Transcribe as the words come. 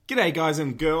G'day guys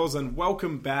and girls, and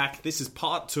welcome back. This is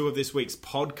part 2 of this week's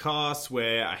podcast.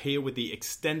 We're here with the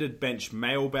extended bench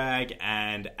mailbag,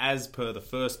 and as per the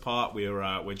first part,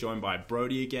 we're joined by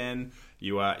Brodie again.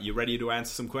 You ready to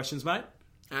answer some questions, mate?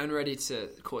 I'm ready to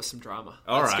cause some drama.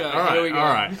 All right. Here we go.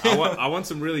 I want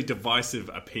some really divisive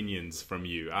opinions from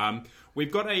you.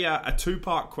 We've got a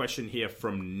 2-part question here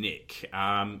from Nick,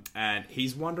 and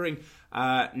he's wondering,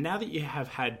 now that you have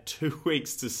had 2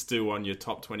 weeks to stew on your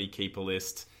top 20 keeper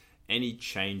list, any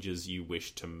changes you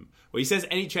wish to... Well, he says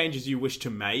any changes you wish to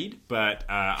made, but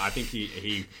I think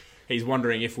he's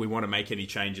wondering if we want to make any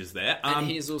changes there. And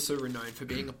he is also renowned for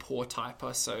being a poor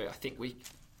typer, so I think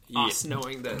us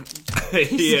knowing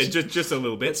that... yeah, just a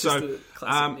little bit. So,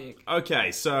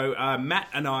 okay, so Matt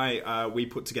and I, we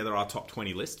put together our top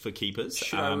 20 list for keepers.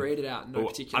 Should I read it out in no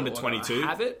particular under order? 22? I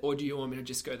have it, or do you want me to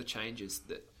just go the changes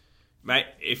that... Mate,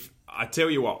 if I tell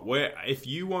you what, if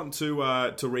you want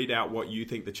to read out what you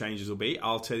think the changes will be,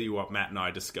 I'll tell you what Matt and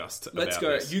I discussed. Let's about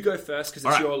go. this. You go first because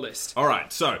it's your list. All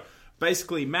right. So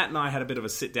basically, Matt and I had a bit of a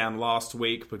sit down last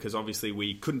week because obviously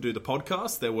we couldn't do the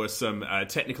podcast. There were some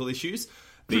technical issues.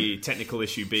 The technical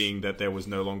issue being that there was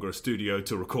no longer a studio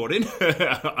to record in,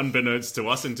 unbeknownst to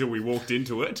us until we walked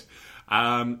into it.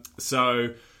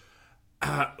 So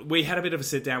we had a bit of a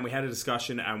sit down. We had a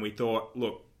discussion, and we thought,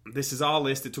 look. This is our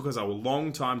list. It took us a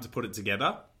long time to put it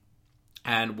together.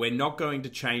 And we're not going to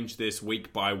change this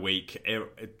week by week.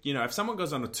 You know, if someone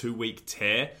goes on a 2-week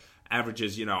tear,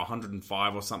 averages,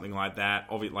 105 or something like that,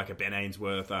 obviously like a Ben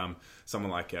Ainsworth,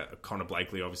 someone like a Connor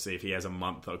Blakely, obviously, if he has a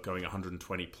month of going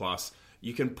 120 plus,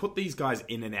 you can put these guys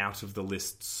in and out of the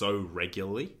list so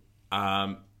regularly.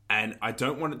 And I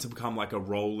don't want it to become like a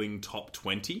rolling top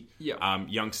 20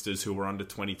 youngsters who are under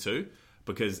 22.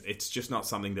 Because it's just not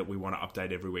something that we want to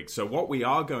update every week. So what we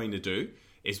are going to do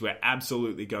is we're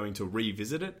absolutely going to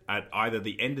revisit it at either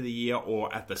the end of the year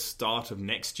or at the start of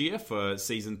next year for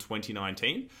season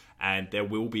 2019. And there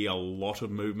will be a lot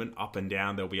of movement up and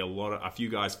down. There'll be a few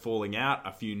guys falling out,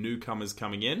 a few newcomers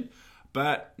coming in.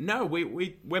 But no,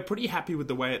 we're pretty happy with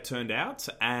the way it turned out.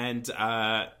 And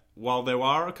while there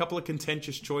are a couple of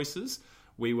contentious choices,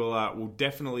 we'll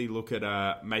definitely look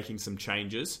at making some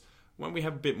changes when we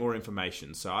have a bit more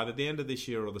information. So either the end of this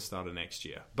year or the start of next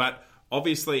year. But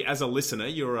obviously, as a listener,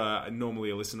 you're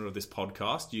normally a listener of this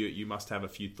podcast. You must have a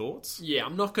few thoughts. Yeah,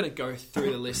 I'm not going to go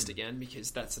through the list again because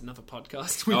that's another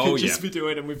podcast we could just be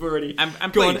doing, and we've already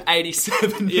gone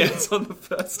 87 minutes on the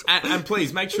first one. And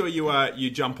please, make sure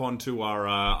you jump onto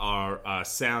our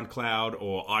SoundCloud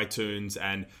or iTunes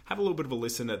and have a little bit of a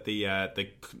listen at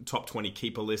the top 20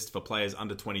 keeper list for players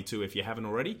under 22 if you haven't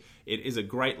already. It is a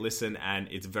great listen, and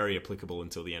it's very applicable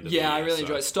until the end of the year. Yeah, I really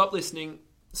enjoy it. Stop listening.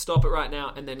 Stop it right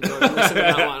now and then go and listen to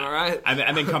that one, all right?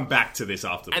 And then come back to this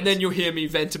afterwards. And then you'll hear me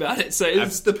vent about it. So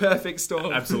it's the perfect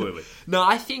storm. Absolutely. No,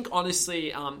 I think,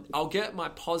 honestly, I'll get my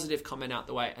positive comment out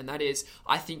the way, and that is,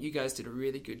 I think you guys did a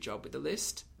really good job with the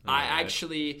list. I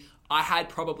had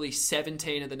probably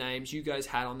 17 of the names you guys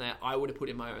had on there I would have put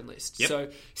in my own list. Yep. So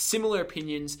similar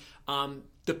opinions.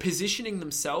 The positioning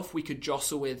themselves we could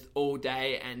jostle with all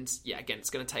day, and yeah, again,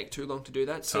 it's going to take too long to do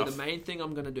that. So the main thing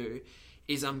I'm going to do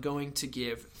is I'm going to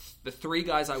give the 3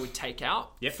 guys I would take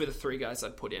out for the 3 guys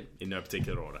I'd put in. In no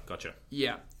particular order. Gotcha.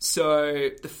 Yeah.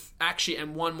 So,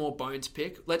 and one more bone to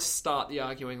pick. Let's start the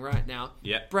arguing right now.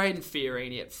 Yeah. Braden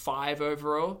Fiorini at 5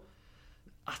 overall.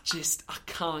 I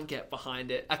can't get behind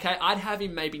it. Okay, I'd have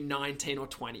him maybe 19 or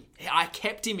 20. I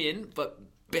kept him in, but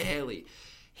barely.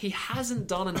 He hasn't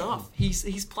done enough.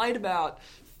 He's played about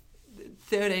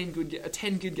 10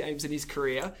 good games in his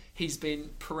career. He's been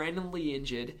perennially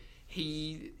injured.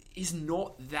 He is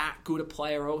not that good a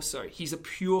player also. He's a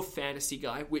pure fantasy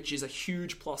guy, which is a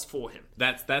huge plus for him.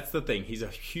 That's the thing. He's a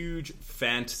huge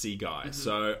fantasy guy. Mm-hmm.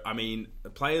 So, I mean,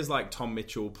 players like Tom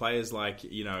Mitchell, players like,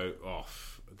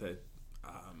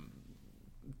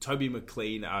 Toby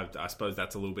McLean, I suppose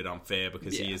that's a little bit unfair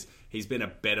because he's been a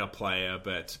better player,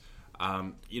 but,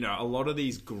 a lot of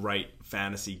these great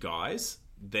fantasy guys,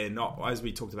 they're not, as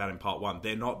we talked about in part 1,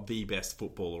 they're not the best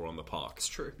footballer on the park. It's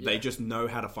true. Yeah. They just know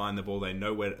how to find the ball. They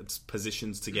know where it's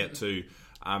positions to get to,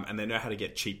 and they know how to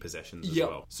get cheap possessions as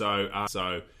well.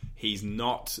 So he's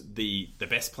not the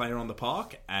best player on the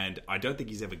park, and I don't think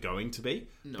he's ever going to be,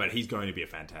 but he's going to be a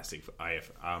fantastic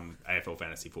AFL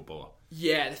fantasy footballer.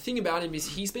 Yeah, the thing about him is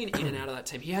he's been in and out of that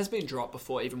team. He has been dropped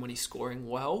before, even when he's scoring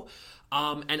well.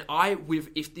 And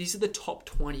if these are the top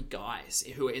 20 guys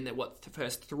who are in their, the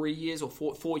first 3 years or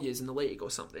 4 years in the league or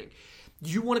something,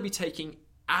 you want to be taking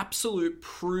absolute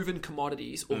proven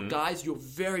commodities or guys you're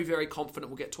very, very confident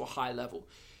will get to a high level.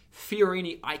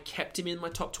 Fiorini, I kept him in my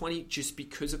top 20 just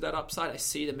because of that upside. I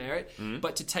see the merit.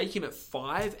 But to take him at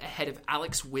 5 ahead of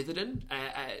Alex Witherden,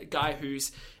 a guy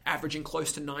who's averaging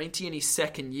close to 90 in his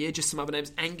second year, just some other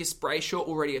names. Angus Brayshaw,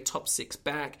 already a top 6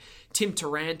 back. Tim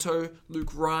Taranto,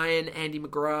 Luke Ryan, Andy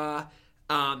McGrath,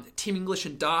 Tim English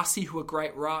and Darcy, who are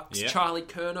great rucks. Yeah. Charlie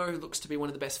Curnow, who looks to be one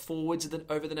of the best forwards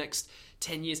over the next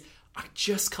 10 years. I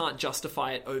just can't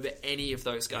justify it over any of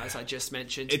those guys I just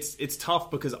mentioned. It's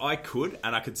tough because I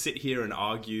could sit here and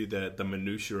argue the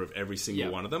minutiae of every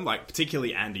single one of them, like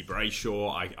particularly Andy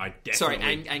Brayshaw. I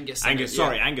definitely Angus. Angus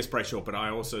Brayshaw, but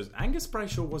Angus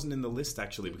Brayshaw wasn't in the list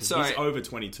actually because he's over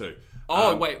 22.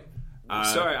 Wait.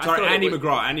 Andy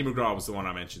McGrath. Andy McGrath was the one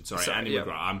I mentioned. Andy yeah.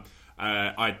 McGrath.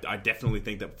 I definitely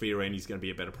think that Fiorini's going to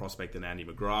be a better prospect than Andy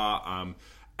McGrath.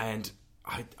 And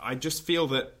I just feel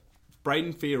that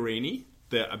Braden Fiorini,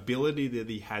 the ability that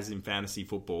he has in fantasy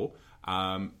football,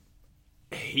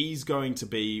 he's going to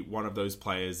be one of those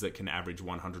players that can average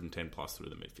 110 plus through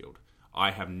the midfield.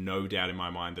 I have no doubt in my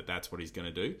mind that that's what he's going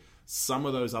to do. Some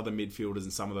of those other midfielders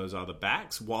and some of those other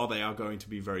backs, while they are going to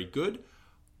be very good,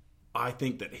 I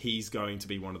think that he's going to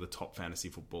be one of the top fantasy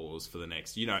footballers for the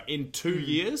next, in 2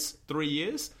 years, 3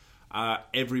 years.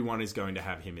 Everyone is going to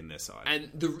have him in their side. And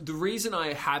the reason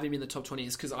I have him in the top 20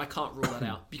 is because I can't rule that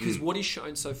out. Because what he's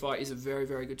shown so far is a very,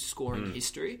 very good scoring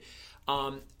history.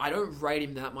 I don't rate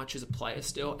him that much as a player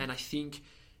still. And I think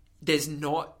it's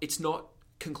not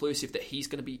conclusive that he's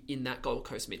going to be in that Gold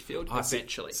Coast midfield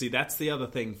eventually. See, that's the other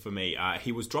thing for me.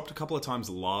 He was dropped a couple of times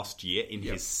last year in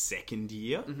his second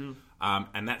year.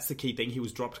 And that's the key thing. He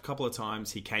was dropped a couple of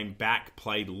times. He came back,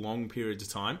 played long periods of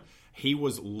time. He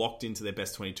was locked into their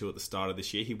best 22 at the start of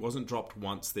this year. He wasn't dropped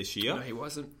once this year. No, he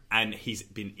wasn't. And he's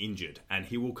been injured. And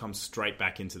he will come straight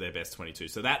back into their best 22.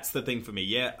 So that's the thing for me.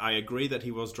 Yeah, I agree that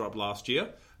he was dropped last year.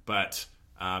 But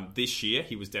this year,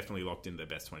 he was definitely locked into their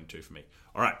best 22 for me.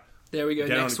 All right. There we go.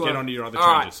 Next one. Get on to your other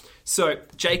All changes. Right. So,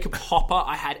 Jacob Hopper,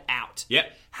 I had out.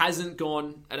 Yep. Hasn't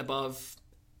gone at above,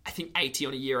 I think, 80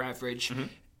 on a year average.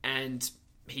 And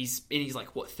he's in his,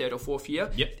 third or fourth year.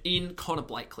 Yep. In Connor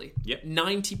Blakely. Yep.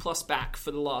 90 plus back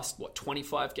for the last,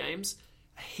 25 games.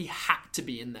 He had to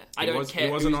be in there. I don't care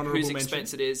whose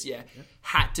expense it is. Yeah.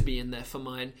 Had to be in there for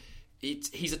mine.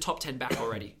 He's a top 10 back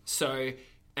already. So,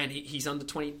 and he's under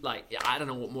 20. I don't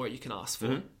know what more you can ask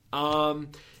for.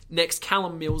 Next,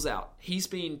 Callum Mills out. He's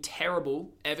been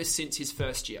terrible ever since his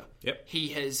first year. Yep. He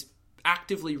has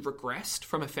actively regressed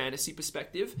from a fantasy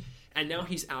perspective, and now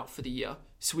he's out for the year.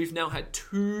 So we've now had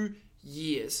 2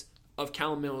 years of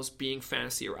Callum Mills being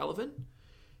fantasy irrelevant.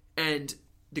 And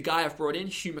the guy I've brought in,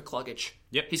 Hugh McCluggage.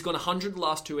 Yep. He's gone 100 the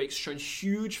last 2 weeks, shown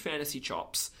huge fantasy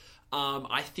chops.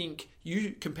 I think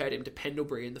you compared him to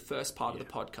Pendlebury in the first part of the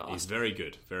podcast. He's very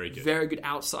good. Very good. Very good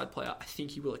outside player. I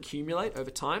think he will accumulate over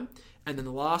time. And then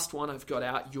the last one I've got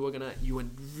out, you are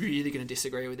really going to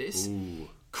disagree with this. Ooh.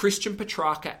 Christian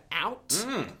Petrarca out,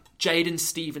 Jaden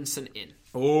Stevenson in.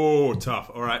 Oh, tough.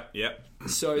 All right. Yep.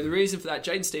 So the reason for that,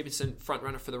 Jaden Stevenson, front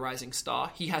runner for the Rising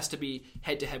Star. He has to be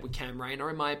head-to-head with Cam Rayner,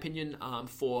 in my opinion,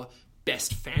 for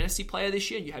best fantasy player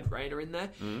this year. You had Rayner in there.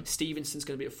 Stevenson's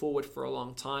going to be a forward for a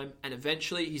long time. And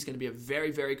eventually, he's going to be a very,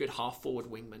 very good half-forward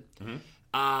wingman.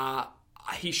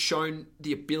 He's shown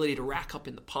the ability to rack up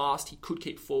in the past. He could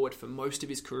keep forward for most of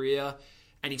his career.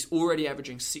 And he's already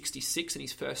averaging 66 in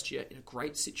his first year in a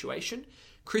great situation.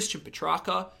 Christian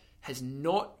Petrarca has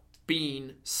not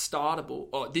been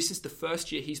startable. This is the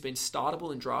first year he's been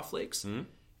startable in draft leagues. And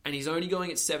he's only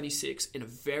going at 76 in a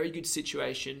very good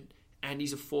situation. And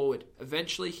he's a forward.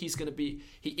 Eventually, he's going to be...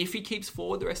 if he keeps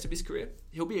forward the rest of his career,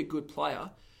 he'll be a good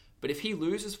player. But if he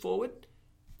loses forward...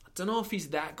 I don't know if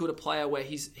he's that good a player where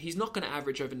he's not going to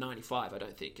average over 95, I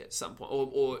don't think, at some point.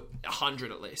 Or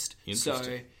 100 at least. So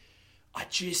I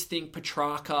just think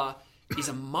Petrarca is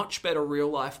a much better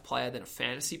real-life player than a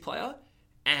fantasy player.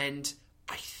 And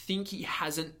I think he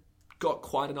hasn't got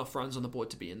quite enough runs on the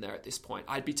board to be in there at this point.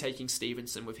 I'd be taking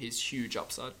Stevenson with his huge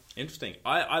upside. Interesting.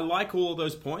 I like all of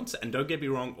those points. And don't get me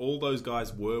wrong, all those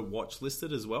guys were watch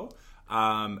listed as well.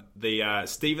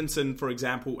 Stevenson, for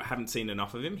example, haven't seen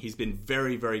enough of him. He's been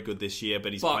very, very good this year,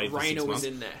 but played for 6 months. Was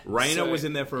in there. Rayner was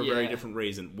in there for a very different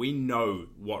reason. We know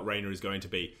what Rayner is going to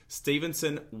be.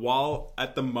 Stevenson, while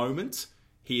at the moment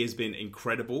he has been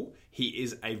incredible, he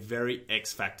is a very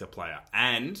X-factor player.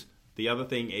 And the other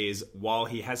thing is, while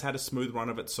he has had a smooth run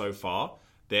of it so far,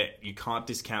 that you can't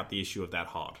discount the issue of that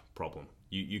heart problem.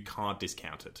 You can't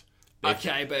discount it.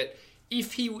 Okay, but...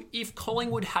 if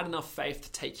Collingwood had enough faith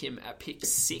to take him at pick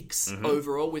 6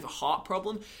 overall with a heart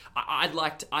problem,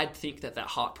 I'd think that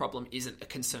heart problem isn't a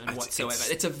concern whatsoever.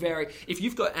 It's a very, if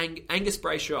you've got Angus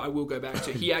Brayshaw, I will go back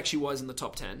to, he actually was in the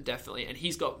top 10, definitely, and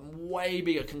he's got way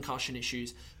bigger concussion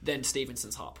issues than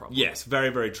Stevenson's heart problem. Yes, very,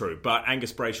 very true. But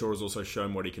Angus Brayshaw has also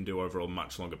shown what he can do over a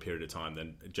much longer period of time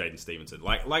than Jaden Stevenson.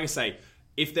 Like I say,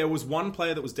 if there was one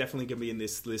player that was definitely going to be in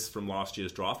this list from last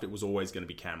year's draft, it was always going to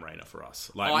be Cam Rayner for us.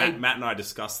 Matt and I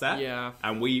discussed that. Yeah.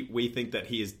 And we think that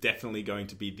he is definitely going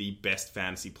to be the best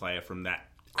fantasy player from that.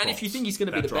 And if you think he's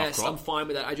going to be the best, I'm fine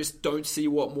with that. I just don't see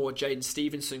what more Jaden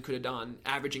Stevenson could have done,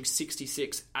 averaging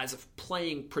 66 as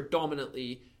playing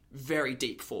predominantly very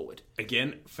deep forward.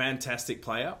 Again, fantastic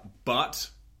player, but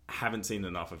haven't seen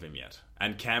enough of him yet.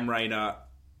 And Cam Rayner,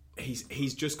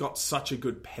 he's just got such a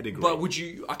good pedigree. But would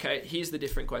you... Okay, here's the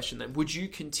different question then. Would you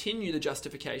continue the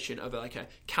justification of a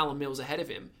Callum Mills ahead of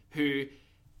him, who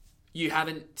you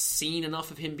haven't seen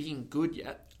enough of him being good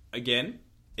yet? Again,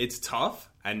 it's tough,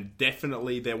 and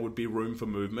definitely there would be room for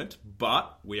movement,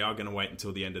 but we are going to wait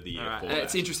until the end of the year for that.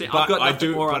 It's interesting. But I've got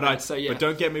nothing more on that, so yeah. But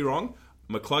don't get me wrong,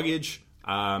 McCluggage...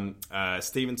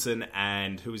 Stevenson,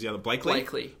 and who was the other?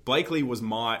 Blakely was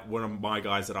one of my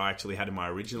guys that I actually had in my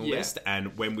original list,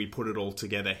 and when we put it all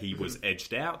together, he was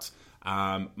edged out.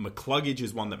 McCluggage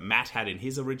is one that Matt had in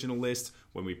his original list.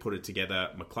 When we put it together,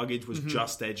 McCluggage was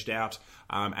just edged out,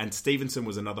 and Stevenson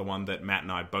was another one that Matt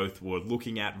and I both were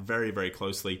looking at very, very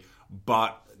closely,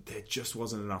 but there just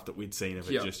wasn't enough that we'd seen of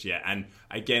it just yet. And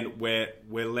again, we're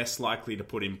less likely to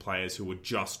put in players who were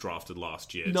just drafted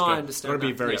last year. I understand. It's got to be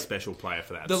a very special player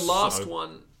for that. The last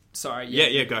one... Sorry.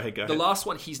 Yeah, go ahead. The last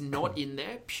one, he's not in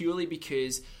there purely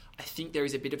because I think there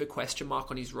is a bit of a question mark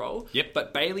on his role. Yep.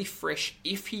 But Bailey Frisch,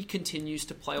 if he continues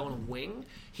to play on a wing,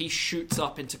 he shoots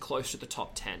up into close to the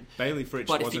top 10. Bailey Frisch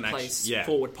but wasn't if he plays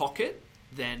forward pocket,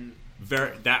 then...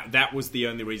 That was the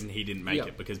only reason he didn't make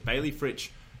it, because Bailey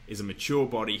Frisch is a mature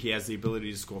body. He has the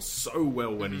ability to score so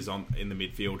well when he's in the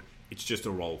midfield. It's just a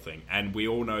role thing. And we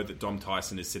all know that Dom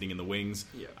Tyson is sitting in the wings.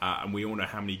 And we all know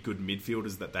how many good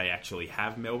midfielders that they actually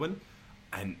have, Melbourne.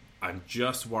 And I'm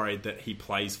just worried that he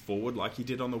plays forward like he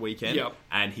did on the weekend.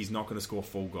 And he's not going to score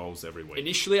 4 goals every week.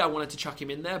 Initially, I wanted to chuck him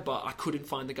in there, but I couldn't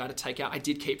find the guy to take out. I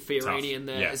did keep Fiorini in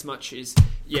there as much as...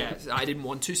 I didn't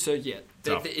want to. So,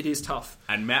 it is tough.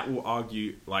 And Matt will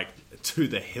argue, to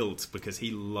the hilt, because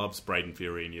he loves Braden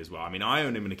Fiorini as well. I mean, I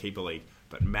own him in a keeper league,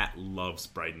 but Matt loves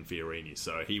Braden Fiorini.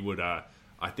 So he would... I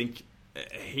think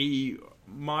he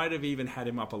might have even had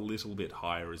him up a little bit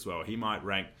higher as well. He might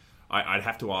rank... I'd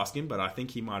have to ask him, but I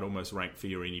think he might almost rank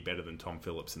Fiorini better than Tom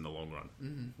Phillips in the long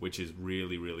run, which is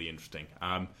really, really interesting.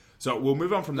 So we'll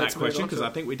move on from that question, because I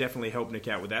think we definitely helped Nick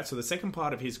out with that. So the second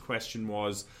part of his question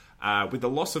was, with the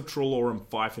loss of Treloar and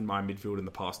Fife in my midfield in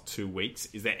the past 2 weeks,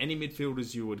 is there any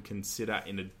midfielders you would consider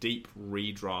in a deep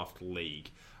redraft league?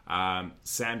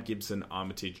 Sam Gibson,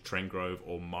 Armitage, Trengrove,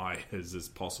 or Myers as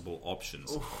possible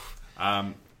options. Do you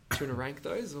want to rank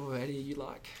those, or any you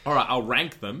like? All right, I'll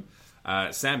rank them.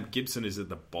 Sam Gibson is at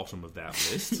the bottom of that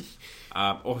list.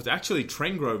 Or actually,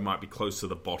 Trengrove might be close to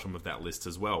the bottom of that list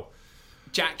as well.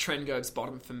 Jack Trengrove's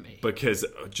bottom for me. Because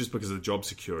of the job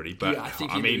security. But I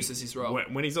think he loses his role.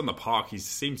 When he's on the park, he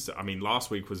seems to... I mean,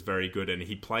 last week was very good, and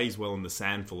he plays well in the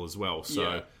sandful as well.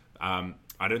 So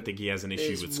I don't think he has an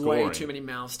issue with scoring. There's way too many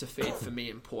mouths to feed for me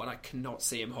in Port. I cannot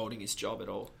see him holding his job at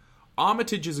all.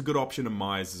 Armitage is a good option, and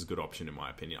Myers is a good option, in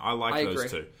my opinion. I like those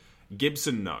two.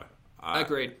 Gibson, no.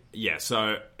 Agreed. Yeah,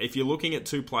 so if you're looking at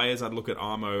 2 players, I'd look at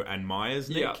Armo and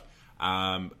Myers, Nick.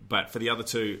 But for the other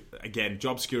 2, again,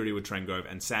 job security with Trengrove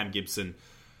and Sam Gibson,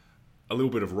 a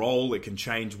little bit of role. It can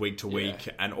change week to week.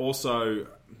 And also,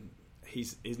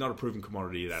 he's not a proven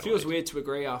commodity that feels weird to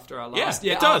agree after our last...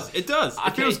 It does. It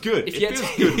feels good. It feels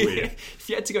good weird. If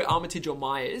you had to go Armitage or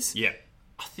Myers,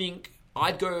 I think...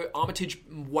 I'd go Armitage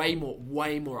way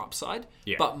more upside.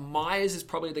 But Myers is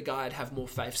probably the guy I'd have more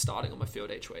faith starting on my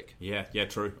field each week. Yeah,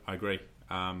 true. I agree.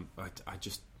 I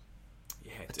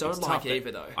don't like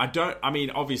either, though. I mean,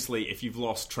 obviously, if you've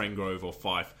lost Trengrove or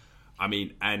Fife, I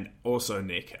mean, and also,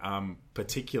 Nick,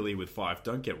 particularly with Fife,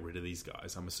 don't get rid of these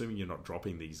guys. I'm assuming you're not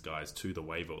dropping these guys to the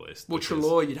waiver list. Well,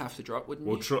 Treloar you'd have to drop, wouldn't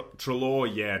you? Well,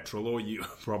 Treloar you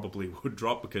probably would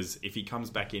drop, because if he comes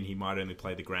back in, he might only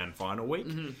play the grand final week.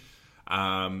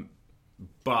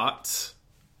 But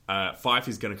Fife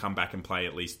is going to come back and play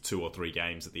at least 2 or 3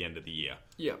 games at the end of the year.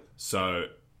 So,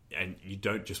 and you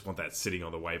don't just want that sitting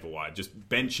on the waiver wire. Just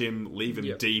bench him, leave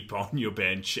him deep on your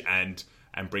bench, and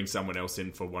bring someone else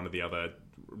in for one of the other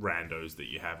randos that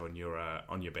you have on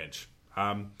your bench.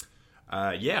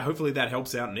 Hopefully that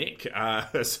helps out Nick.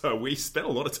 So we spent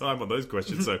a lot of time on those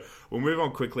questions, so we'll move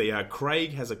on quickly.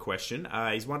 Craig has a question.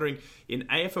 He's wondering, in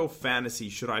AFL Fantasy,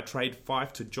 should I trade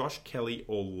Fife to Josh Kelly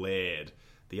or Laird?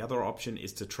 The other option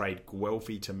is to trade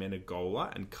Guelphy to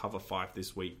Menegola and cover Fife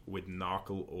this week with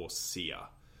Narkle or Sear.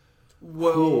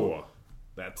 Well,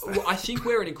 that's I think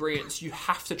we're in agreement. You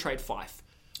have to trade Fife.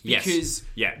 Because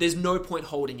there's no point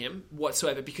holding him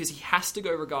whatsoever, because he has to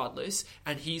go regardless,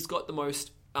 and he's got the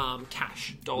most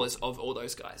cash dollars of all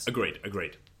those guys.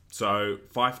 Agreed. So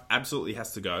Fife absolutely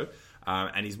has to go.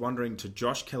 And he's wondering to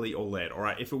Josh Kelly or Laird. All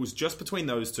right, if it was just between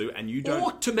those two and you don't...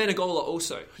 Or to Menegola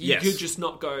also. He could just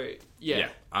not go... Yeah.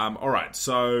 All right,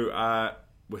 so...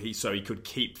 he could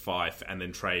keep Fife and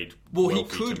then trade... Well, he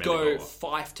Guelphy could to go Menegola.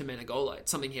 Fife to Menegola.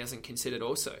 It's something he hasn't considered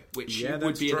also, which would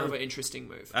that's be true. another interesting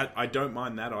move. I don't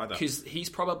mind that either. Because he's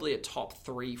probably a top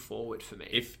 3 forward for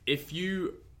me.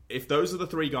 If those are the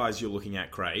three guys you're looking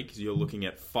at, Craig, you're looking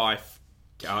at Fife...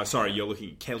 you're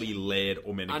looking at Kelly, Laird,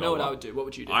 or Menegola. I know what I would do. What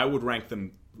would you do? I would rank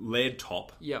them Laird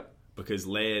top. Yep. Because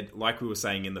Laird, like we were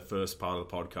saying in the first part of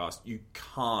the podcast, you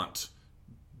can't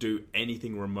do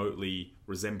anything remotely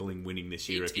resembling winning this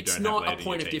year if you don't have Laird in your team. It's not a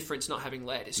point of difference not having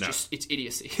Laird. It's just, it's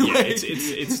idiocy. Yeah,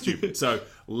 it's stupid. So,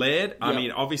 Laird, I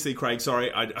mean, obviously, Craig,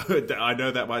 sorry, I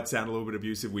know that might sound a little bit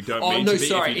abusive. We don't mean to be if you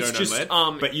don't know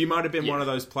Laird. But you might have been one of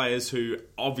those players who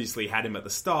obviously had him at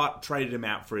the start, traded him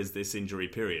out for this injury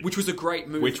period. Which was a great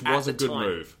move. Which was a good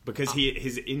move, because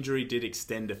his injury did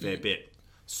extend a fair bit.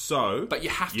 So, but you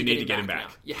have to need to get him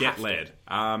back. Get Laird.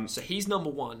 So he's number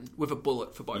 1 with a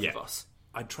bullet for both of us.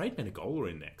 I'd trade Menegola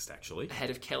in next, actually. Ahead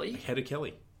of Kelly? Ahead of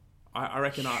Kelly. I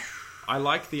reckon I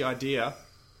like the idea.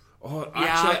 Oh,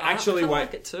 yeah, actually, I wait.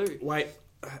 like it too. Wait.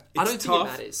 I don't think it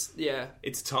matters. Yeah.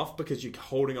 It's tough because you're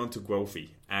holding on to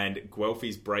Guelphy, and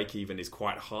Guelphy's break-even is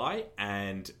quite high,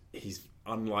 and he's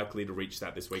unlikely to reach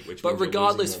that this week, which but means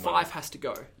regardless, Fife has to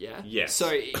go, yeah? Yes.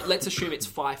 So let's assume it's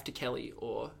Fife to Kelly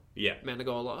or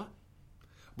Menegola.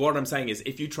 But what I'm saying is,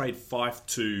 if you trade Fife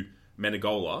to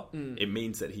Menegola, it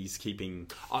means that he's keeping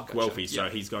Guelphy, so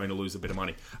he's going to lose a bit of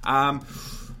money.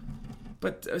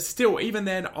 But still, even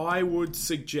then, I would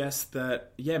suggest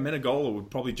that, Menegola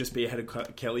would probably just be ahead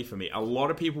of Kelly for me. A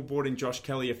lot of people bought in Josh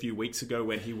Kelly a few weeks ago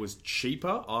when he was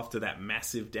cheaper after that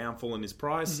massive downfall in his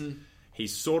price. Mm-hmm.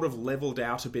 He's sort of leveled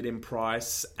out a bit in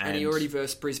price. And he already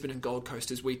versed Brisbane and Gold Coast,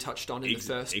 as we touched on in the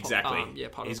first part.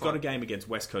 He's got a game against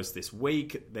West Coast this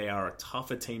week. They are a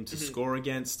tougher team to score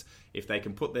against. If they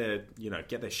can put their,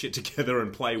 get their shit together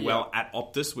and play well at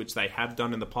Optus, which they have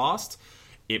done in the past,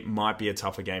 it might be a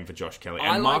tougher game for Josh Kelly.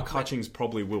 And Mark Hutchings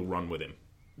probably will run with him.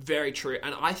 Very true.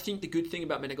 And I think the good thing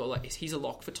about Menegola is he's a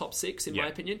lock for top 6, in my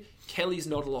opinion. Kelly's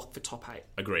not a lock for top 8.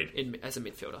 Agreed. As a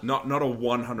midfielder. Not a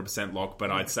 100% lock,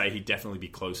 but I'd say he'd definitely be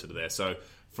closer to there. So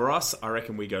for us, I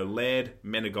reckon we go Laird,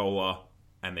 Menegola,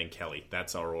 and then Kelly.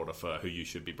 That's our order for who you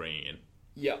should be bringing in.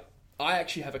 Yeah. I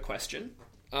actually have a question.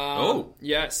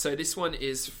 Yeah, so this one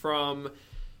is from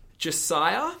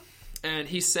Josiah. And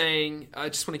he's saying, I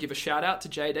just want to give a shout out to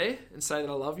JD and say that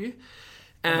I love you.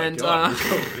 And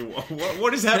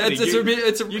what is happening?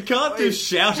 You can't do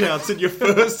shout outs in your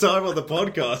first time on the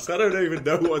podcast. I don't even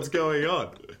know what's going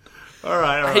on. All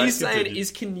right. He's saying,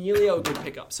 is Canelio a good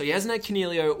pickup? So he hasn't had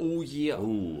Canelio all year.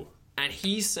 Ooh. And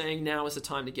he's saying now is the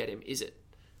time to get him. Is it?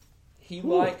 He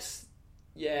likes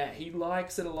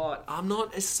it a lot. I'm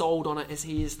not as sold on it as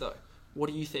he is, though.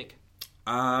 What do you think?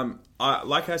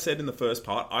 Like I said in the first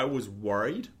part, I was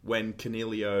worried when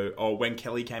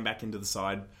Kelly came back into the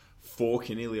side for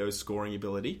Canelio's scoring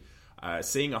ability.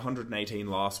 Seeing 118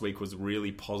 last week was a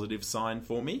really positive sign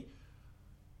for me.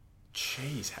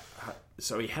 Jeez.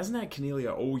 So he hasn't had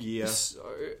Canelio all year. So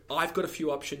I've got a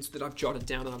few options that I've jotted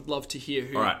down, and I'd love to hear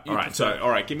who. All right.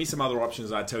 So, give me some other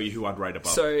options. I'll tell you who I'd rate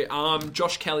above. So,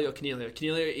 Josh Kelly or Canelio.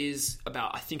 Canelio is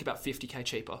about 50k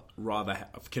cheaper.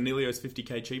 Canelio's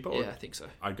 50k cheaper? Yeah, I think so.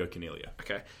 I'd go Canelio.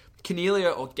 Okay.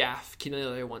 Canelio or Gaff.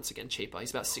 Canelio once again cheaper.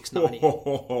 He's about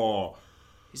 $6.90.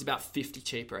 He's about 50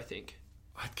 cheaper, I think.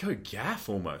 I'd go Gaff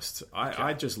almost.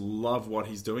 I just love what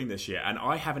he's doing this year. And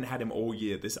I haven't had him all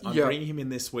year. I'm bringing him in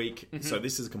this week. Mm-hmm. So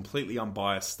this is a completely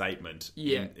unbiased statement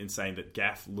in saying that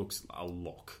Gaff looks a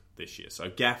lock this year. So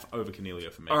Gaff over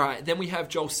Canelio for me. All right. Then we have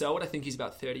Joel Selwood. I think he's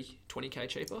about 20k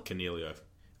cheaper. Canelio.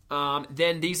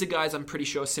 Then these are guys I'm pretty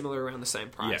sure similar around the same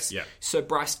price. Yeah. So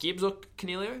Bryce Gibbs or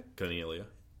Canelio? Canelio.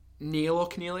 Neil or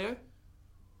Canelio?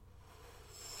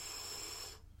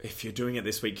 If you're doing it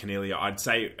this week, Canelio, I'd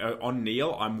say on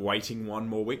Neil, I'm waiting one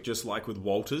more week, just like with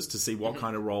Walters, to see what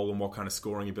kind of role and what kind of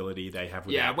scoring ability they have.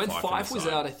 Yeah, when Fife was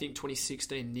out, I think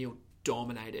 2016, Neil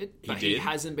dominated, but He he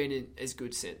hasn't been as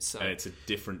good since. So. And it's a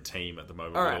different team at the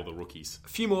moment All with right. all the rookies. A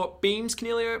few more. Beams,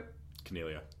 Canelio.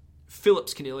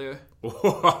 Phillips, Canelio.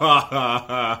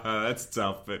 That's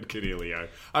tough, but Canelio.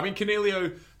 I mean,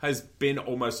 Canelio has been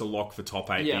almost a lock for top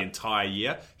 8 the entire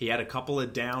year. He had a couple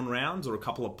of down rounds or a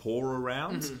couple of poorer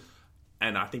rounds,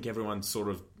 and I think everyone sort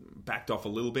of backed off a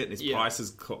little bit, and his price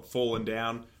has fallen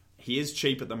down. He is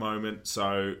cheap at the moment,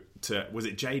 so was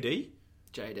it JD?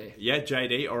 JD. Yeah,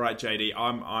 JD. All right, JD.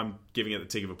 I'm giving it the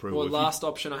tick of approval. Well, last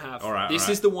option I have. All right, this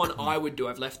is the one I would do.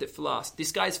 I've left it for last.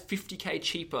 This guy's 50k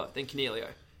cheaper than Canelio.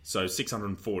 So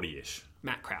 640-ish.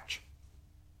 Matt Crouch.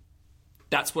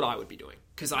 That's what I would be doing.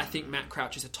 Because I think Matt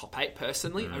Crouch is a top 8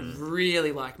 personally. I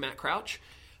really like Matt Crouch.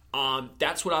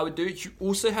 That's what I would do. You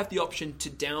also have the option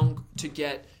to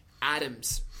get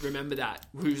Adams. Remember that.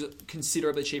 Who's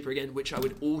considerably cheaper again, which I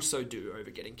would also do over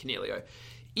getting Canelio.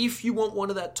 If you want one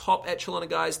of that top echelon of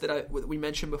guys that we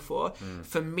mentioned before,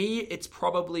 for me, it's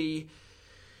probably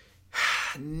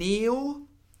Neil,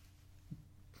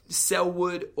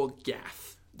 Selwood, or Gaff.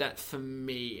 That for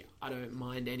me, I don't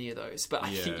mind any of those, but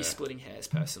I think you're splitting hairs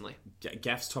personally.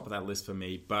 Gaff's top of that list for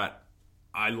me, but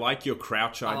I like your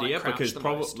Crouch idea because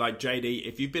probably like JD,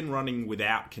 if you've been running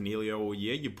without Canelio all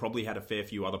year, you probably had a fair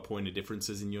few other point of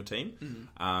differences in your team.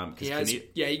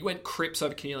 He went Cripps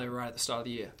over Canelio right at the start of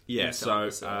the year. Yeah,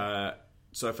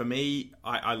 so for me,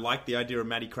 I like the idea of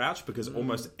Matty Crouch because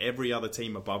almost every other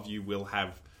team above you will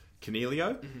have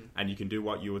Canelio, and you can do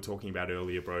what you were talking about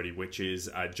earlier, Brodie, which is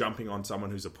jumping on someone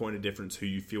who's a point of difference who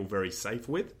you feel very safe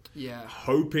with. Yeah.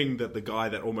 Hoping that the guy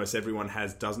that almost everyone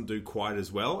has doesn't do quite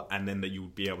as well, and then that you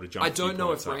would be able to jump. I don't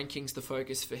know if ranking's the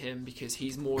focus for him because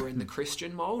he's more in the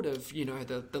Christian mold of,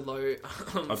 the low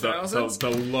thousands. The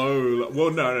low...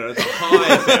 Well, no, the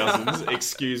high thousands,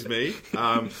 excuse me.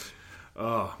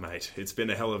 Oh, mate, it's been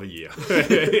a hell of a year.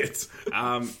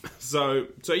 So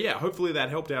yeah, hopefully that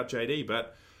helped out JD,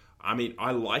 but I mean, I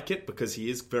like it because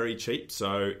he is very cheap.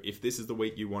 So if this is the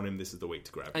week you want him, this is the week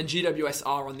to grab him. And GWS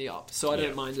are on the up, so I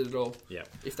don't mind it at all. Yeah,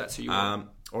 if that's who you want.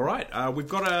 All right, we've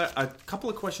got a couple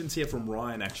of questions here from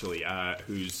Ryan, actually,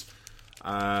 who's...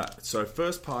 so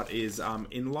first part is,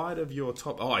 in light of your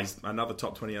top... Oh, he's another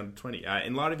top 20 under 20.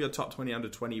 In light of your top 20 under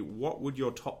 20, what would your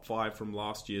top 5 from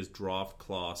last year's draft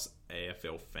class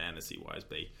AFL fantasy-wise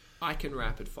be? I can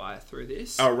rapid fire through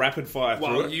this. Oh, rapid fire through it?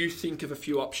 While you think of a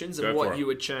few options and what you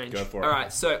would change. Go for it. All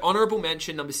right, so honourable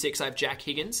mention, number 6, I have Jack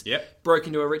Higgins. Yep. Broke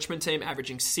into a Richmond team,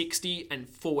 averaging 60 and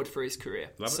forward for his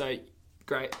career. Love it.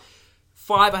 Great.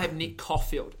 5, I have Nick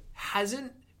Caulfield.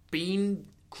 Hasn't been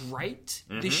great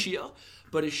this year,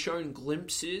 but has shown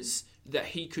glimpses that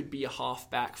he could be a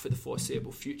halfback for the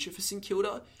foreseeable future for St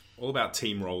Kilda. All about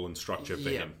team role and structure for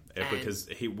him. Because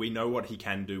we know what he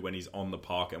can do when he's on the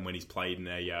park and when he's played in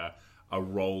a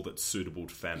role that's suitable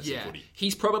to fantasy footy.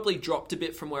 He's probably dropped a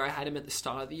bit from where I had him at the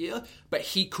start of the year, but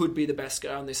he could be the best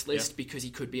guy on this list because he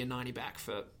could be a 90 back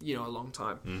for a long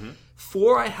time.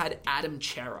 4, I had Adam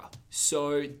Chera.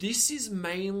 So this is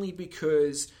mainly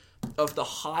because of the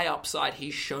high upside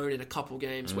he's shown in a couple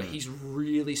games where he's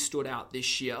really stood out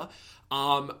this year.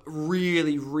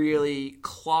 Really, really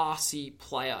classy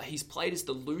player. He's played as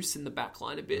the loose in the back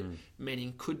line a bit,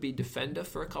 meaning could be defender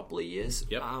for a couple of years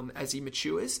as he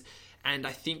matures. And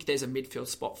I think there's a midfield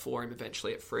spot for him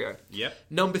eventually at Freo. Yep.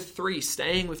 Number 3,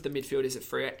 staying with the midfielders at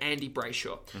Freo, Andy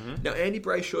Brayshaw. Now, Andy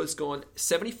Brayshaw has gone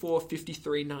 74,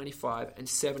 53, 95, and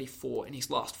 74 in his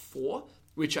last 4,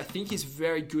 which I think is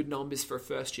very good numbers for a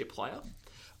first-year player.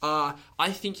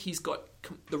 I think he's got...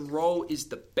 The role is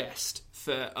the best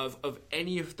of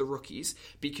any of the rookies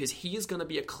because he is going to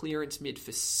be a clearance mid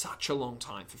for such a long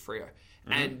time for Freo.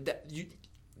 And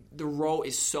the role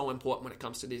is so important when it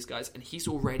comes to these guys, and he's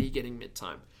already getting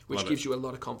mid-time, which gives you a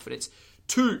lot of confidence.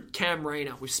 2, Cam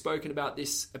Rayner. We've spoken about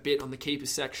this a bit on the keeper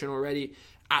section already.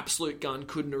 Absolute gun,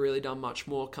 couldn't have really done much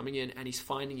more coming in, and he's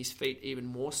finding his feet even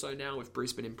more so now with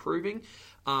Brisbane improving.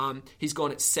 He's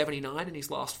gone at 79 in his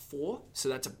last 4, so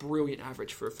that's a brilliant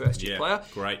average for a first-year player.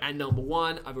 Great. And number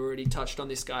 1, I've already touched on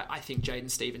this guy. I think Jaden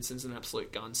Stevenson's an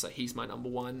absolute gun, so he's my number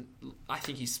 1. I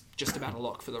think he's just about a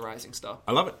lock for the Rising Star.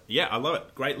 I love it. Yeah, I love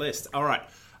it. Great list. All right.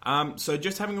 So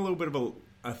just having a little bit of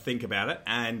a think about it,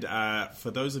 and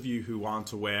for those of you who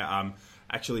aren't aware...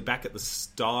 Actually, back at the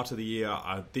start of the year,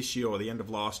 this year or the end of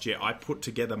last year, I put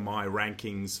together my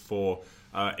rankings for...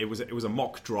 it was a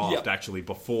mock draft, actually,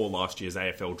 before last year's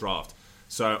AFL draft.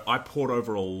 So I poured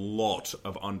over a lot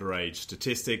of underage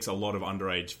statistics, a lot of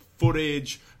underage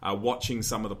footage, watching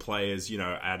some of the players,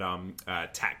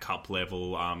 at TAC Cup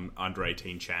level,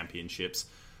 under-18 championships.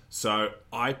 So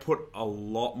I put a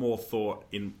lot more thought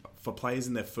in for players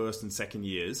in their first and second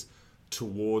years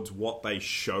towards what they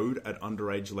showed at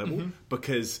underage level,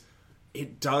 because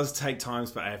it does take time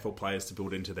for AFL players to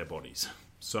build into their bodies.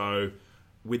 So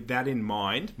with that in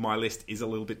mind, my list is a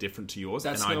little bit different to yours.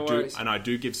 That's and no worries. I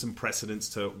do give some precedence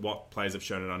to what players have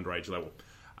shown at underage level.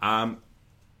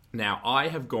 Now, I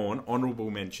have gone honourable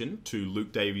mention to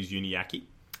Luke Davies-Uniacke,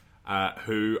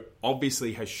 who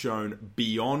obviously has shown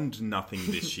beyond nothing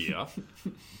this year.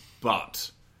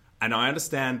 And I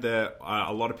understand that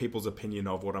a lot of people's opinion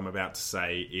of what I'm about to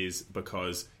say is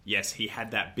because, yes, he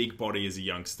had that big body as a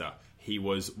youngster. He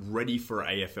was ready for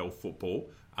AFL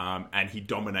football, and he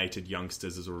dominated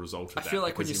youngsters as a result of that. I feel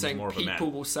like when you're saying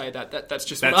people will say that's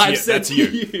just what I've said to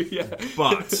you. Yeah.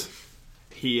 But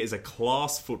he is a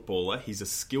class footballer. He's a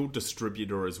skilled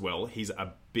distributor as well. He's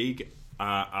a big...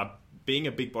 being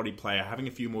a big body player, having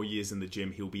a few more years in the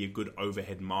gym, he'll be a good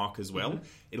overhead mark as well.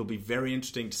 It'll be very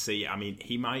interesting to see. I mean,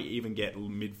 he might even get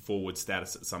mid-forward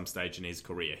status at some stage in his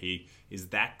career. He is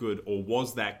that good, or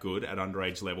was that good at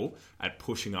underage level, at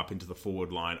pushing up into the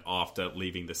forward line after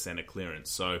leaving the centre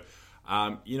clearance. So,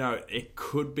 it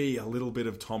could be a little bit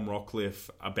of Tom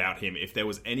Rockliff about him. If there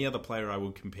was any other player I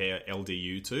would compare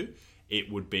LDU to,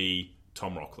 it would be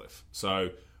Tom Rockliff.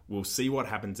 So we'll see what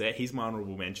happens there. He's my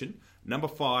honourable mention. Number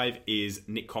 5 is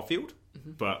Nick Caulfield,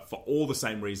 but for all the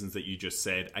same reasons that you just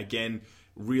said. Again,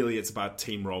 really it's about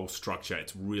team role structure.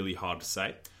 It's really hard to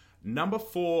say. Number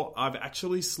 4, I've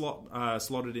actually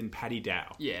slotted in Paddy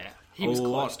Dow. Yeah, he was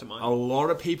close to mine. A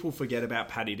lot of people forget about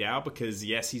Paddy Dow because,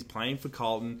 yes, he's playing for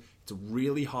Carlton. It's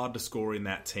really hard to score in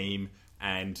that team,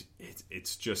 and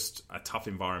it's just a tough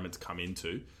environment to come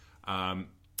into.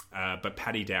 But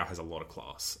Paddy Dow has a lot of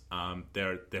class.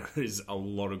 There is a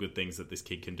lot of good things that this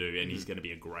kid can do, and he's going to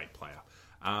be a great player.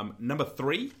 Number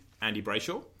 3, Andy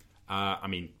Brayshaw. I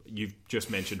mean, you've just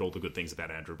mentioned all the good things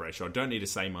about Andrew Brayshaw. I don't need to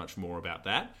say much more about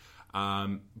that.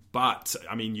 But,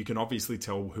 I mean, you can obviously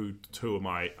tell who 2 of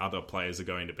my other players are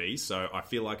going to be. So I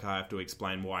feel like I have to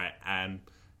explain why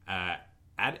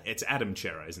it's Adam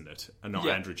Chera, isn't it? Not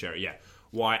Andrew Chera, yeah.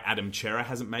 Why Adam Chera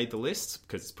hasn't made the list,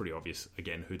 because it's pretty obvious,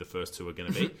 again, who the first 2 are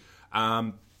going to be. I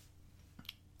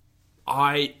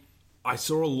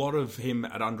saw a lot of him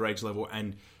at underage level,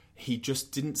 and he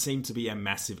just didn't seem to be a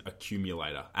massive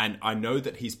accumulator. And I know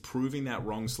that he's proving that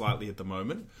wrong slightly at the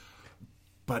moment,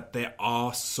 but there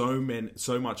are so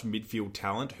much midfield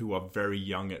talent who are very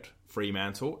young at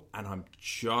Fremantle, and I'm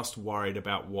just worried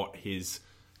about what his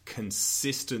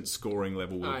consistent scoring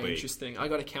level will be. Interesting. I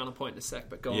got a counterpoint in a sec,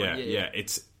 but go on. Yeah.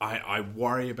 I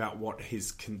worry about what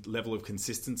his level of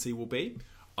consistency will be.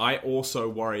 I also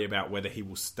worry about whether he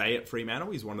will stay at Fremantle.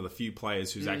 He's one of the few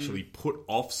players who's actually put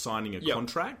off signing a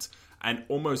contract, and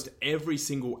almost every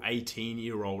single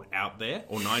 18-year-old out there,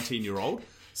 or 19-year-old,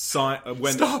 Stop.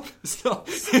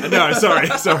 No,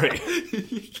 sorry.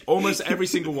 Almost every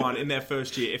single one in their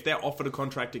first year, if they're offered a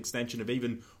contract extension of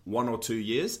even 1 or 2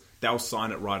 years, they'll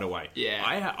sign it right away.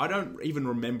 Yeah. I don't even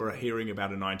remember hearing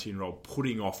about a 19-year-old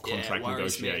putting off contract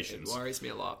negotiations. It worries me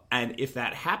a lot. And if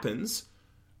that happens,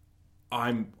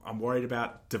 I'm worried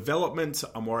about development.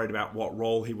 I'm worried about what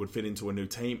role he would fit into a new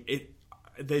team.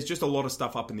 There's just a lot of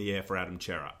stuff up in the air for Adam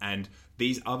Chera, and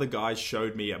these other guys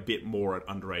showed me a bit more at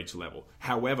underage level.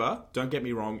 However, don't get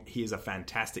me wrong, he is a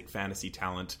fantastic fantasy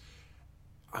talent.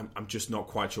 I'm just not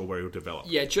quite sure where he'll develop.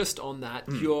 Yeah, just on that,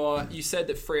 you said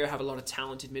that Freo have a lot of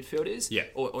talented midfielders,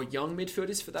 or young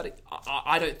midfielders for that.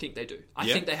 I don't think they do. I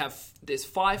think they have. There's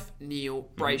Fife, Neil,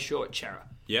 Brayshaw, Chera.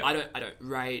 Yeah, I don't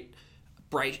rate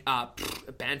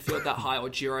Banfield that high, or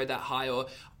Giro that high, or.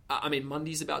 I mean,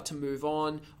 Mundy's about to move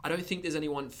on. I don't think there's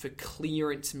anyone for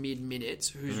clearance mid-minutes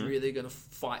who's really going to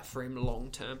fight for him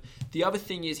long-term. The other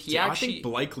thing is I think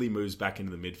Blakely moves back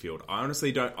into the midfield. I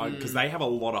honestly don't... Because they have a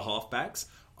lot of halfbacks.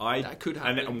 That could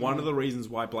happen. And one of the reasons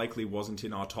why Blakely wasn't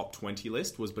in our top 20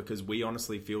 list was because we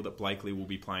honestly feel that Blakely will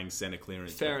be playing centre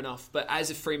clearance. Fair enough. But as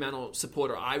a Fremantle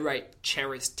supporter, I rate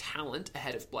Chera's talent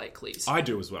ahead of Blakely's. I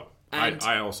do as well.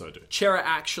 I also do. Chera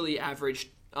actually averaged...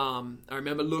 I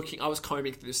remember I was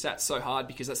combing through the stats so hard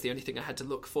because that's the only thing I had to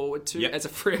look forward to as a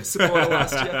Freo supporter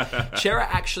last year. Chera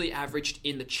actually averaged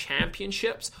in the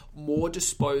championships more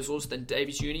disposals than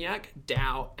Davies-Uniacke,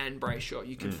 Dow, and Brayshaw.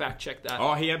 You can fact check that.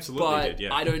 Oh, he absolutely did,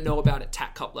 yeah. I don't know about at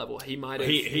TAC Cup level. He might have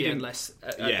had less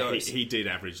at those. He did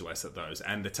average less at those.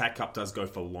 And the TAC Cup does go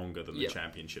for longer than the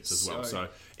championships as well. So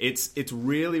it's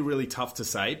really, really tough to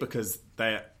say because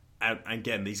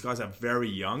again, these guys are very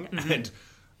young and...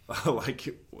 Like,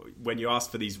 when you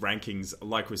ask for these rankings,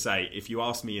 like we say, if you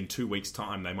ask me in 2 weeks'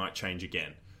 time, they might change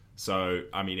again. So,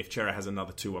 I mean, if Chera has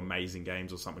another 2 amazing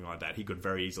games or something like that, he could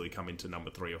very easily come into number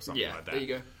 3 or something like that. There you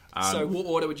go. So, what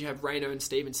order would you have Rayno and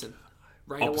Stevenson?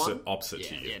 Rayner won? Opposite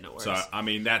to you. Yeah, no worries. So, I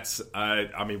mean, that's...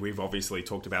 we've obviously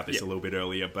talked about this a little bit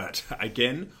earlier, but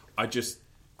again, I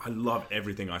love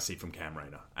everything I see from Cam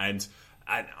Rayner. And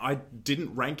I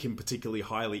didn't rank him particularly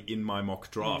highly in my mock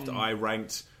draft. I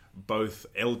ranked both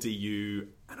LDU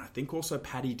and I think also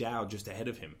Paddy Dow just ahead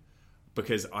of him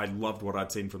because I loved what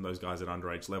I'd seen from those guys at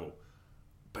underage level.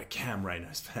 But Cam Rayner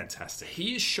is fantastic.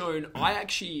 He has shown...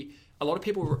 A lot of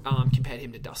people compared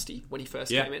him to Dusty when he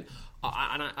first came in.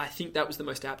 And I think that was the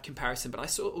most apt comparison. But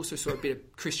I also saw a bit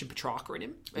of Christian Petrarca in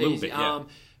him. A little bit, yeah.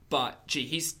 But, gee,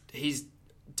 he's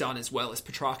done as well as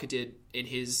Petrarca did in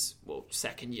his,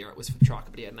 second year it was for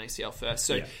Petrarca, but he had an ACL first.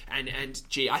 So, and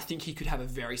gee, I think he could have a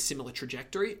very similar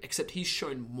trajectory, except he's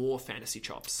shown more fantasy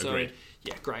chops. So, Agreed.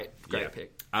 Yeah, great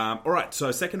pick. All right,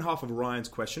 so second half of Ryan's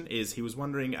question is he was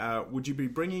wondering, would you be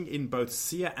bringing in both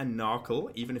Sia and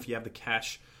Narkle, even if you have the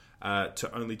cash to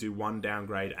only do one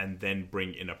downgrade and then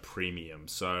bring in a premium?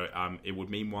 So it would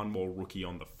mean one more rookie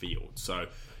on the field. So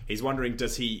he's wondering,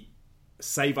 does he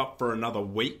save up for another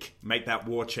week, make that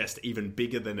war chest even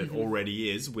bigger than it already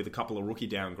is with a couple of rookie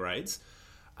downgrades,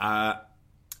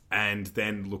 and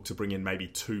then look to bring in maybe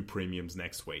 2 premiums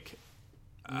next week?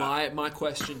 My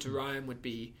question to Ryan would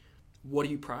be, what are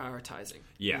you prioritizing?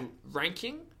 Yeah.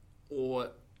 Ranking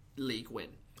or league win?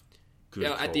 Good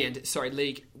call. At the end,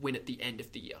 league win at the end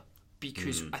of the year.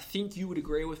 Because I think you would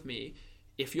agree with me,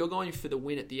 if you're going for the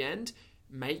win at the end,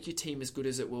 make your team as good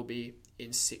as it will be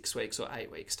in 6 weeks or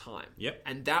 8 weeks' time. Yep.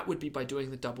 And that would be by doing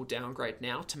the double downgrade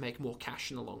now to make more cash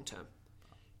in the long term.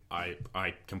 I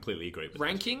completely agree with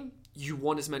Ranking, you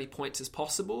want as many points as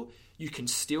possible. You can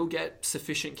still get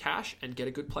sufficient cash and get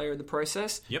a good player in the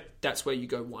process. Yep. That's where you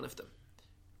go one of them.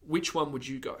 Which one would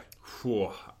you go?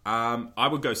 I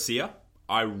would go Sia.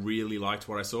 I really liked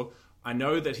what I saw. I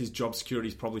know that his job security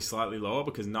is probably slightly lower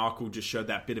because Narkle just showed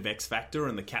that bit of X factor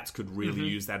and the Cats could really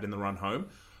use that in the run home.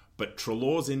 But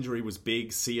Treloar's injury was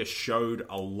big. Sia showed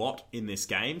a lot in this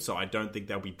game, so I don't think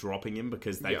they'll be dropping him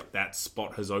because that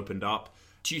spot has opened up.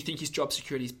 Do you think his job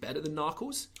security is better than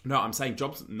Narkle's? No, I'm saying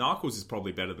Narkle's is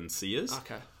probably better than Sia's.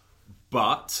 Okay.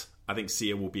 But I think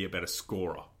Sia will be a better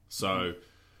scorer. So...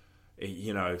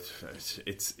 You know,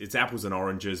 it's apples and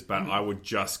oranges, but I would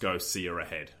just go Sia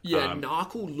ahead. Yeah,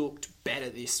 Narkle looked better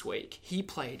this week. He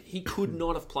could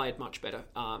not have played much better.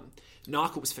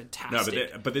 Narkle was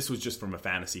fantastic. No, but this was just from a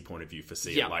fantasy point of view for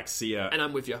Sia. Like Sia, and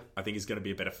I'm with you. I think he's going to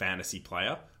be a better fantasy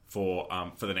player for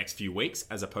the next few weeks,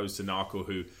 as opposed to Narkle,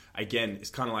 who again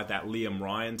is kind of like that Liam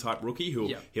Ryan type rookie,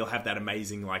 who he'll have that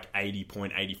amazing 80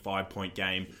 point, 85 point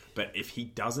game, but if he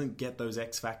doesn't get those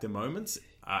X factor moments,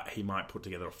 he might put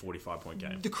together a 45-point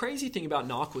game. The crazy thing about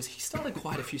Narkle is he started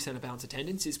quite a few centre bounce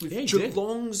attendances with did.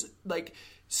 Geelong's,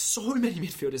 so many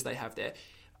midfielders they have there.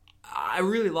 I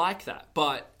really like that,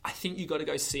 but I think you got to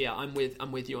go Sia. I'm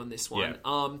with you on this one.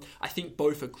 Yeah. I think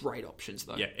both are great options,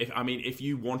 though. Yeah, if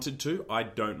you wanted to, I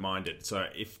don't mind it. So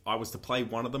if I was to play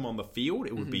one of them on the field,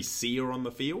 it would be Sia on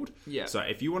the field. Yeah. So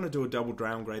if you want to do a double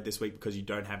downgrade this week because you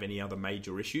don't have any other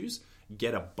major issues,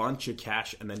 get a bunch of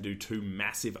cash and then do 2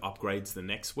 massive upgrades the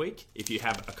next week. If you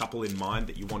have a couple in mind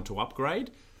that you want to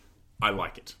upgrade, I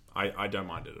like it. I don't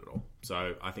mind it at all.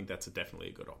 So I think that's definitely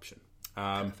a good option.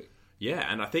 Perfect. Yeah,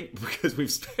 and I think because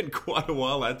we've spent quite a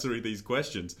while answering these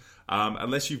questions,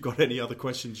 unless you've got any other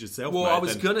questions yourself, well, mate, I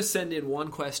was going to send in one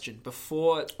question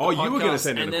before the podcast, you were going to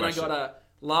send in a question. And then I got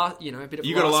a bit of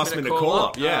a last minute call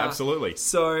up. Yeah, absolutely.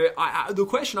 So the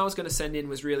question I was going to send in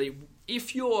was really,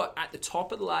 if you're at the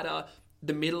top of the ladder,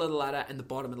 the middle of the ladder, and the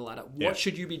bottom of the ladder, what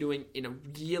should you be doing in a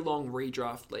year-long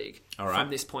redraft league from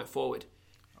this point forward?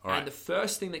 And the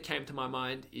first thing that came to my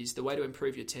mind is the way to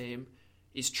improve your team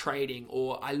is trading,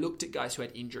 or I looked at guys who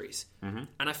had injuries. And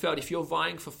I felt if you're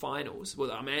vying for finals,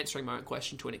 well, I'm answering my own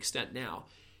question to an extent now,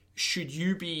 should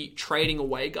you be trading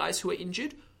away guys who are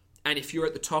injured? And if you're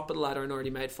at the top of the ladder and already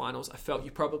made finals, I felt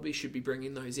you probably should be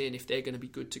bringing those in if they're going to be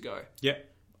good to go. Yeah,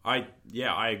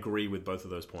 I agree with both of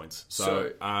those points.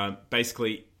 So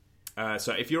basically,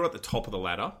 so if you're at the top of the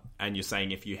ladder and you're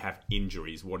saying if you have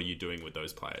injuries, what are you doing with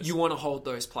those players? You want to hold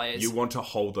those players. You want to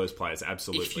hold those players,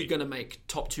 absolutely. If you're going to make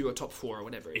top 2 or top 4 or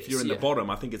whatever it is. If you're in the bottom,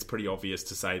 I think it's pretty obvious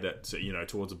to say that,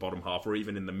 towards the bottom half or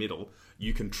even in the middle,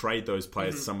 you can trade those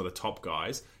players to some of the top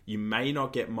guys. You may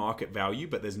not get market value,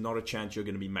 but there's not a chance you're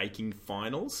going to be making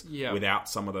finals without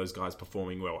some of those guys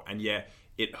performing well. And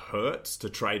it hurts to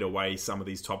trade away some of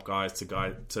these top guys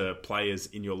to players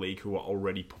in your league who are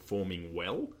already performing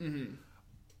well.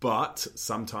 But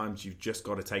sometimes you've just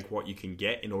got to take what you can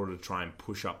get in order to try and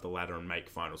push up the ladder and make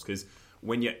finals. Because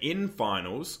when you're in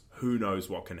finals, who knows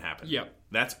what can happen? Yep.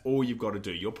 That's all you've got to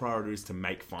do. Your priority is to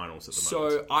make finals at the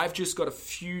moment. So I've just got a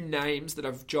few names that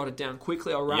I've jotted down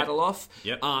quickly. I'll rattle off.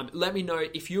 Yep. Let me know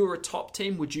if you were a top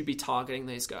team, would you be targeting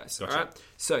these guys? Gotcha. All right.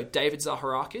 So David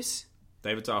Zaharakis.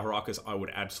 David Zaharakis, I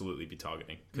would absolutely be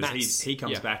targeting. Because Max, he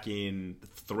comes back in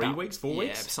 3 weeks, 4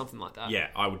 weeks? Yeah, something like that. Yeah,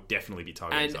 I would definitely be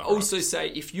targeting And Zaharakis. also say,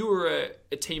 if you were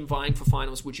a team vying for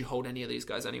finals, would you hold any of these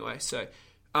guys anyway? So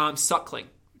Suckling,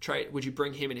 trade, would you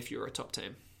bring him in if you were a top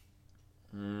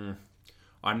team?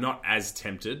 I'm not as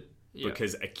tempted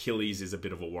because Achilles is a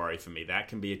bit of a worry for me. That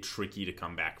can be tricky to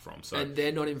come back from. So and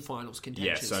they're not in finals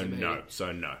contention. Yeah,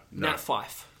 so no. Nat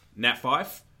Fyfe. Nat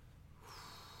Fyfe?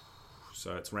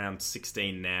 So it's round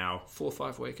 16 now. 4 or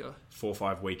 5 weeker. 4 or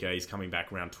 5 weeker. He's coming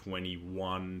back around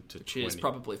 21 to 20. Which is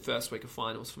probably first week of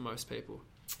finals for most people.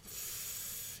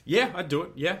 Yeah, I'd do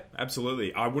it. Yeah,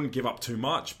 absolutely. I wouldn't give up too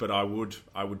much, but I would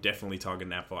definitely target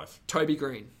Nat Fyfe. Toby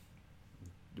Green.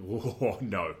 Oh,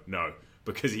 no.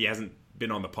 Because he hasn't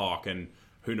been on the park and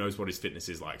who knows what his fitness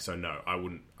is like. So no, I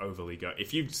wouldn't overly go.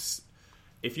 If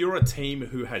you're a team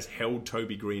who has held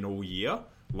Toby Green all year,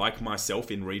 like myself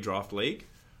in Redraft League,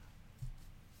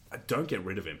 don't get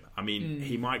rid of him. I mean,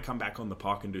 he might come back on the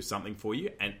park and do something for you,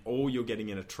 and all you're getting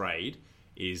in a trade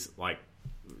is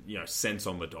cents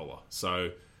on the dollar.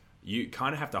 So you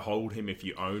kind of have to hold him if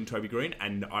you own Toby Green,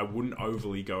 and I wouldn't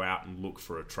overly go out and look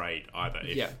for a trade either.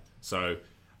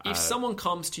 If someone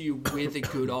comes to you with a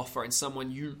good offer and someone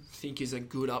you think is a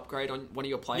good upgrade on one of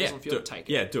your players on field, take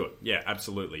it. Yeah, do it. Yeah,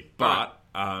 absolutely. But,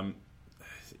 I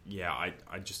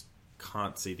just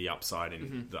can't see the upside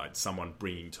in someone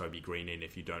bringing Toby Green in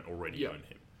if you don't already own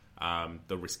him.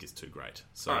 The risk is too great.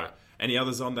 So, any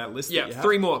others on that list? Yeah, that you have?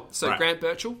 3 more. So, right. Grant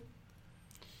Birchall?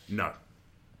 No.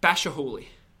 Basher Hooley?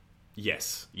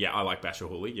 Yes. Yeah, I like Basher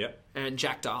Hooley, yeah. And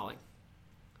Jack Darling?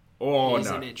 Oh, He's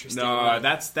no. an interesting no, one.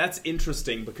 that's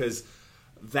interesting because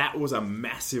that was a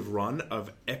massive run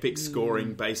of epic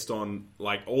scoring based on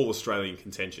all Australian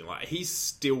contention. He's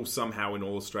still somehow in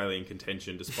all Australian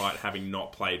contention despite having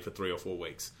not played for 3 or 4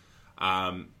 weeks.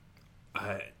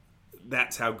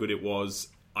 That's how good it was.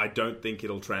 I don't think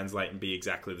it'll translate and be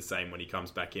exactly the same when he comes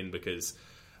back in because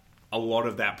a lot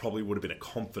of that probably would have been a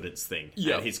confidence thing.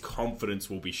 Yep. And his confidence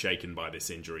will be shaken by this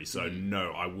injury. So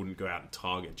no, I wouldn't go out and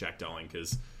target Jack Darling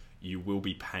because you will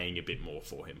be paying a bit more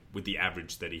for him with the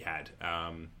average that he had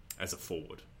as a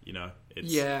forward. Yeah.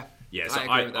 So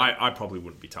I probably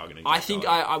wouldn't be targeting. I think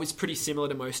I was pretty similar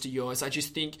to most of yours. I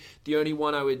just think the only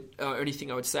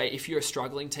thing I would say, if you're a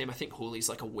struggling team, I think Hooley's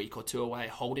a week or 2 away.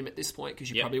 Hold him at this point because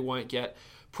you probably won't get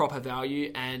proper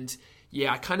value. And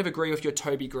yeah, I kind of agree with your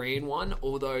Toby Green one,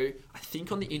 although I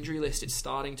think on the injury list it's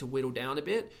starting to whittle down a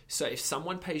bit. So if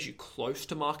someone pays you close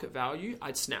to market value,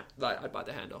 I'd bite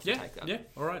the hand off and take that. Yeah,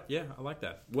 all right, yeah, I like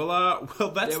that. Well,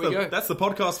 that's the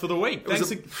podcast for the week.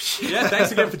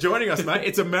 Thanks again for joining us, mate.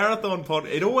 It's a marathon pod.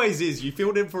 It always is. You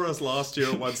filled in for us last year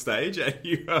at one stage, and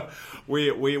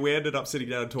we ended up sitting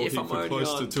down and talking for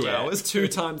close to 2 hours.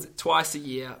 Twice a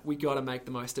year. We got to make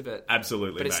the most of it.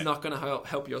 Absolutely, but it's not going to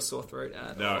help your sore throat.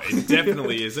 No, it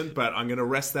definitely isn't, but I'm going to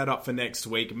rest that up for next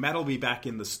week. Matt will be back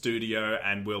in the studio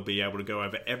and we'll be able to go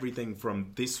over everything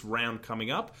from this round coming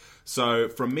up. So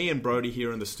from me and Brodie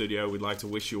here in the studio, we'd like to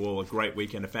wish you all a great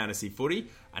weekend of fantasy footy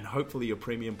and hopefully your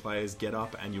premium players get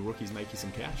up and your rookies make you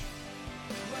some cash.